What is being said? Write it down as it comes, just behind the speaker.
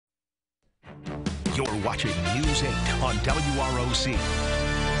You're watching News 8 on WROC.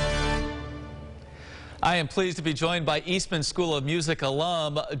 I am pleased to be joined by Eastman School of Music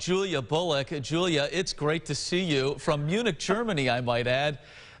alum Julia Bullock. Julia, it's great to see you from Munich, Germany, I might add.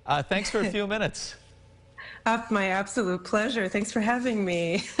 Thanks for a few minutes. My absolute pleasure. Thanks for having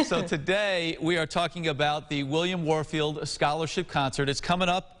me. So today we are talking about the William Warfield Scholarship Concert. It's coming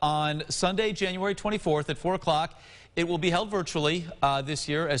up on Sunday, January 24th at 4 o'clock. It will be held virtually this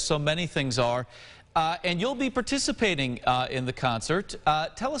year, as so many things are. And you'll be participating in the concert.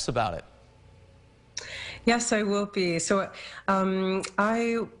 Tell us about it. Yes, I will be. So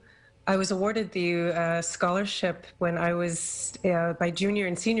I was awarded the scholarship when I was my junior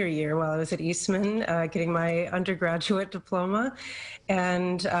and senior year while I was at Eastman getting my undergraduate diploma.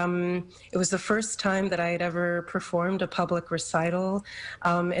 And it was the first time that I had ever performed a public recital.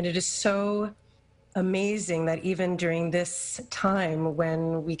 And it is so amazing that even during this time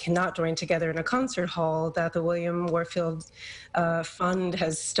when we cannot join together in a concert hall, that the William Warfield Fund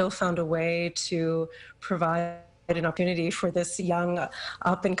has still found a way to provide an opportunity for this young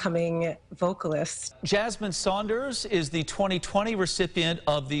up-and-coming vocalist. Jasmine Saunders is the 2020 recipient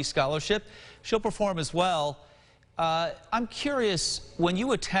of the scholarship. She'll perform as well. I'm curious, when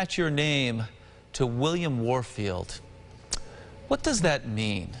you attach your name to William Warfield, what does that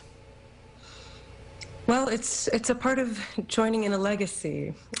mean? Well, it's a part of joining in a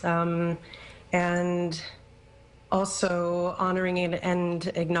legacy, and also honoring and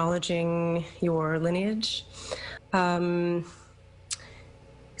acknowledging your lineage. I'm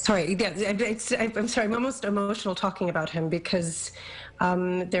sorry, I'm almost emotional talking about him because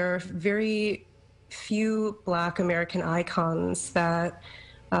there are very few Black American icons that,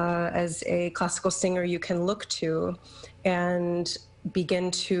 as a classical singer, you can look to and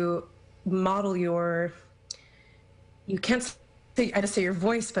begin to model your, you can't say, I just say your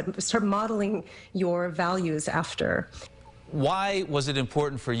voice, but start modeling your values after. Why was it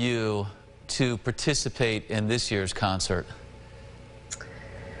important for you to participate in this year's concert?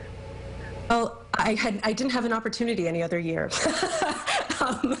 Well, I didn't have an opportunity any other year.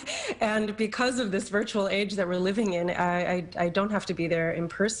 And because of this virtual age that we're living in, I don't have to be there in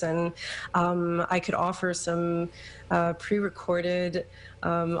person. I could offer some pre-recorded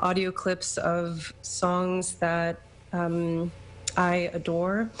audio clips of songs that I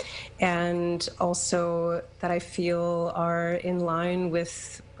adore, and also that I feel are in line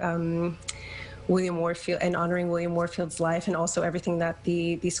with William Warfield and honoring William Warfield's life, and also everything that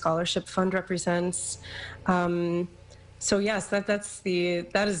the scholarship fund represents. So yes, that is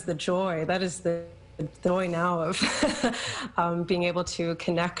the joy. That is the joy now of being able to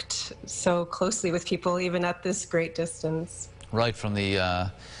connect so closely with people, even at this great distance. Right, from the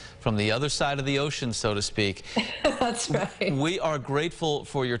other side of the ocean, so to speak. That's right. We are grateful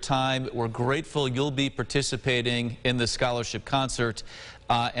for your time. We're grateful you'll be participating in the scholarship concert,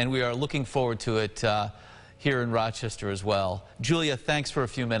 and we are looking forward to it here in Rochester as well. Julia, thanks for a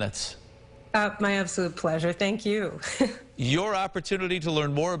few minutes. My absolute pleasure. Thank you. Your opportunity to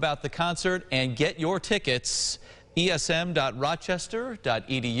learn more about the concert and get your tickets,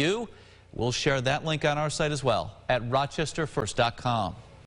 esm.rochester.edu. We'll share that link on our site as well at rochesterfirst.com.